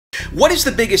What is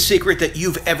the biggest secret that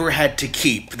you've ever had to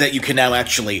keep that you can now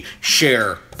actually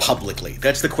share publicly?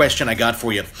 That's the question I got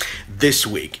for you this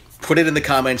week. Put it in the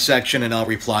comments section and I'll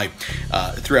reply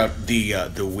throughout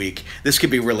the week. This could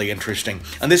be really interesting.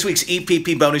 On this week's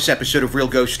EPP bonus episode of Real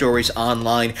Ghost Stories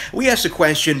Online, we asked the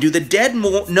question, do the dead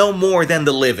know more than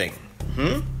the living?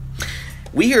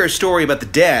 We hear a story about the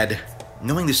dead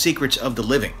knowing the secrets of the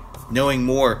living, knowing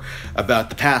more about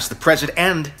the past, the present,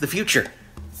 and the future.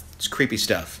 It's creepy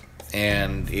stuff.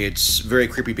 And it's very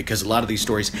creepy because a lot of these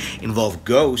stories involve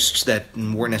ghosts that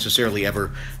weren't necessarily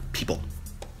ever people.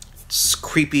 It's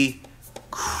creepy,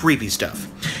 creepy stuff.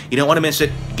 You don't want to miss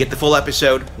it. Get the full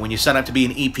episode when you sign up to be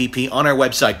an EPP on our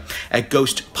website at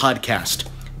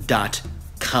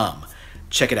ghostpodcast.com.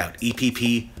 Check it out,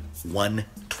 EPP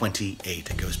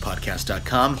 128 at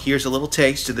ghostpodcast.com. Here's a little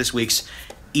taste of this week's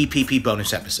EPP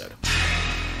bonus episode.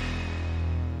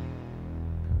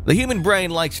 The human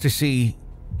brain likes to see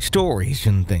stories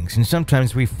and things, and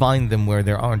sometimes we find them where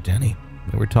there aren't any.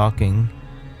 We were talking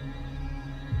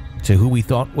to who we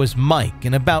thought was Mike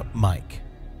and about Mike,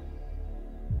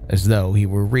 as though he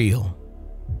were real,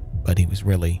 but he was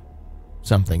really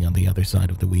something on the other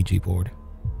side of the Ouija board.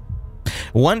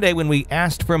 One day when we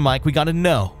asked for Mike, we got a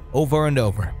no over and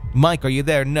over. Mike, are you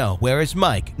there? No. Where is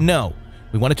Mike? No.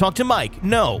 We want to talk to Mike.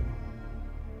 No.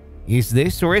 Is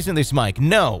this or isn't this Mike?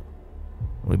 No.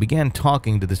 When we began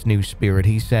talking to this new spirit,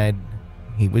 he said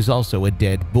he was also a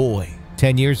dead boy.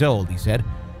 10 years old, he said.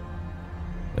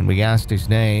 When we asked his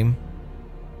name,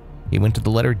 he went to the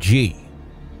letter G,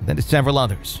 and then to several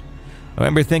others. I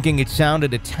remember thinking it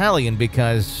sounded Italian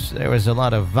because there was a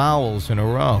lot of vowels in a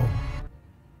row.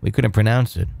 We couldn't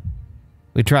pronounce it.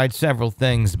 We tried several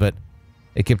things, but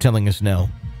it kept telling us no.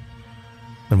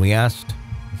 When we asked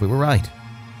if we were right,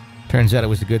 turns out it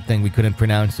was a good thing we couldn't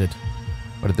pronounce it.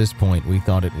 But at this point, we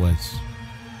thought it was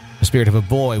the spirit of a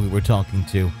boy we were talking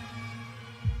to.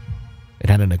 It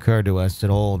hadn't occurred to us at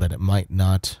all that it might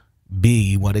not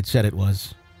be what it said it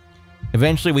was.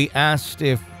 Eventually, we asked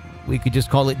if we could just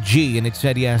call it G, and it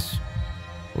said yes.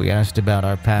 We asked about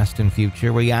our past and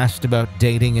future. We asked about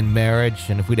dating and marriage,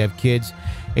 and if we'd have kids.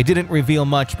 It didn't reveal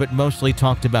much, but mostly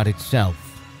talked about itself.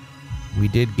 We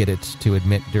did get it to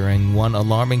admit during one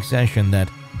alarming session that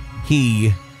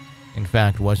he, in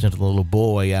fact, wasn't a little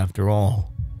boy after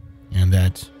all, and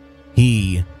that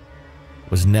he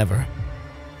was never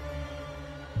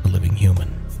a living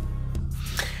human.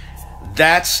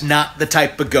 That's not the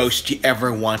type of ghost you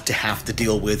ever want to have to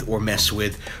deal with or mess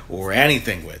with or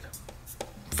anything with.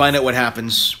 Find out what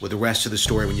happens with the rest of the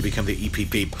story when you become the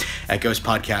EPP at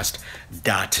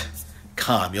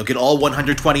ghostpodcast.com. You'll get all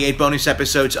 128 bonus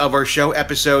episodes of our show,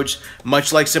 episodes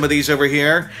much like some of these over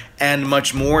here, and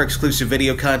much more, exclusive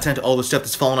video content, all the stuff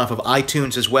that's fallen off of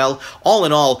iTunes as well. All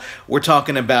in all, we're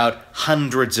talking about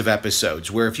hundreds of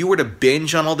episodes, where if you were to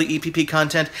binge on all the EPP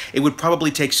content, it would probably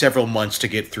take several months to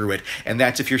get through it, and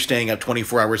that's if you're staying up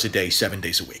 24 hours a day, 7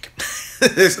 days a week.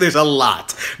 There's a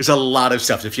lot. There's a lot of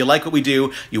stuff. If you like what we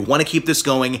do, you want to keep this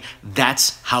going,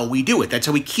 that's how we do it. That's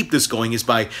how we keep this going, is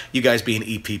by you guys being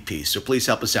EPPs. So please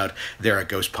help us out there at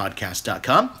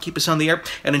ghostpodcast.com. Keep us on the air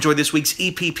and enjoy this week's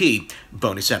EPP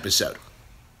bonus episode.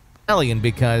 Italian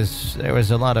because there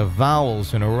was a lot of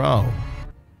vowels in a row.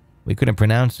 We couldn't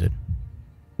pronounce it.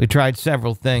 We tried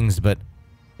several things, but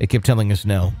it kept telling us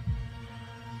no.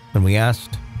 When we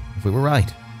asked if we were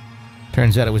right,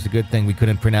 turns out it was a good thing we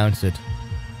couldn't pronounce it.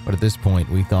 But at this point,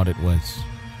 we thought it was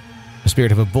the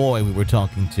spirit of a boy we were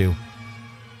talking to.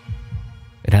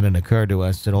 It hadn't occurred to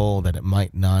us at all that it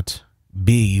might not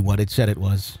be what it said it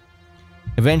was.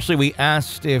 Eventually, we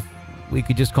asked if we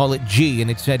could just call it G, and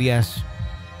it said yes.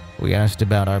 We asked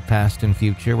about our past and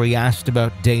future. We asked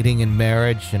about dating and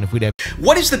marriage, and if we'd have...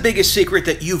 What is the biggest secret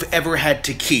that you've ever had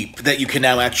to keep that you can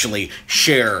now actually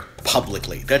share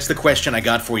publicly? That's the question I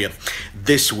got for you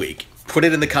this week. Put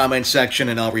it in the comments section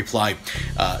and I'll reply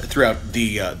throughout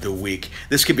the week.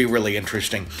 This could be really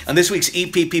interesting. On this week's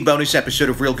EPP bonus episode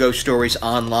of Real Ghost Stories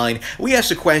Online, we asked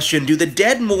the question, do the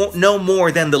dead know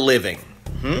more than the living?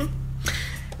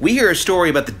 We hear a story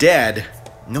about the dead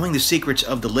knowing the secrets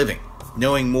of the living,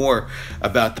 knowing more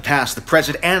about the past, the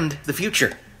present, and the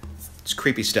future. It's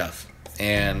creepy stuff.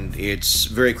 And it's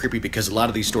very creepy because a lot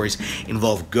of these stories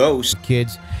involve ghosts.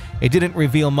 Kids, it didn't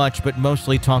reveal much, but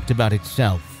mostly talked about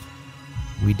itself.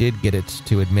 We did get it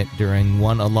to admit during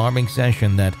one alarming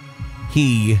session that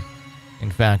he, in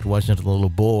fact, wasn't a little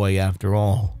boy after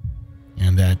all,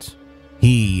 and that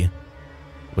he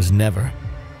was never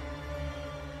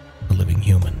a living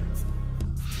human.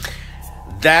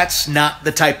 That's not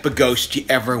the type of ghost you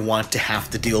ever want to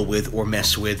have to deal with or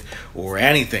mess with or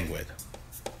anything with.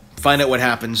 Find out what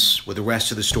happens with the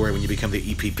rest of the story when you become the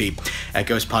EPP at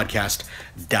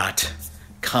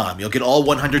ghostpodcast.com. You'll get all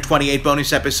 128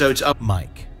 bonus episodes of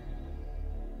Mike.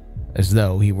 As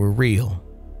though he were real,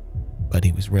 but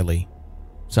he was really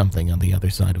something on the other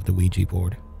side of the Ouija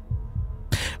board.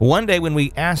 One day when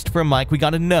we asked for Mike, we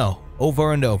got a no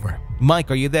over and over. Mike,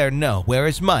 are you there? No. Where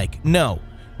is Mike? No.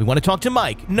 We want to talk to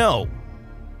Mike. No.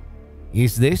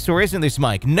 Is this or isn't this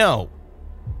Mike? No.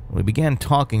 When we began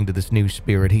talking to this new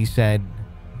spirit, he said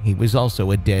he was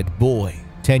also a dead boy.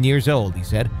 10 years old, he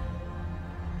said.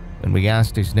 When we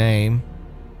asked his name,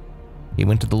 he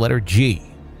went to the letter G,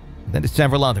 and then to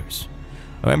several others.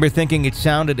 I remember thinking it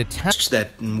sounded attached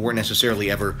that weren't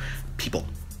necessarily ever people.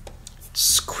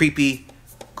 It's creepy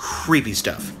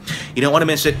stuff. You don't want to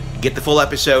miss it. Get the full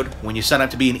episode when you sign up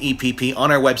to be an EPP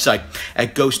on our website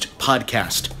at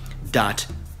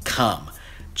ghostpodcast.com.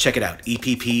 Check it out,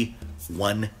 EPP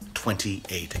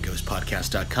 128 at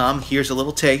ghostpodcast.com. Here's a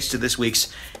little taste of this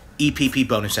week's EPP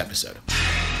bonus episode.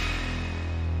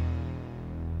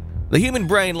 The human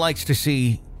brain likes to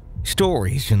see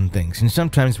stories and things, and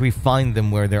sometimes we find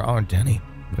them where there aren't any.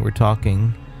 We were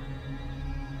talking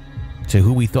to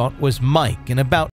who we thought was Mike, and about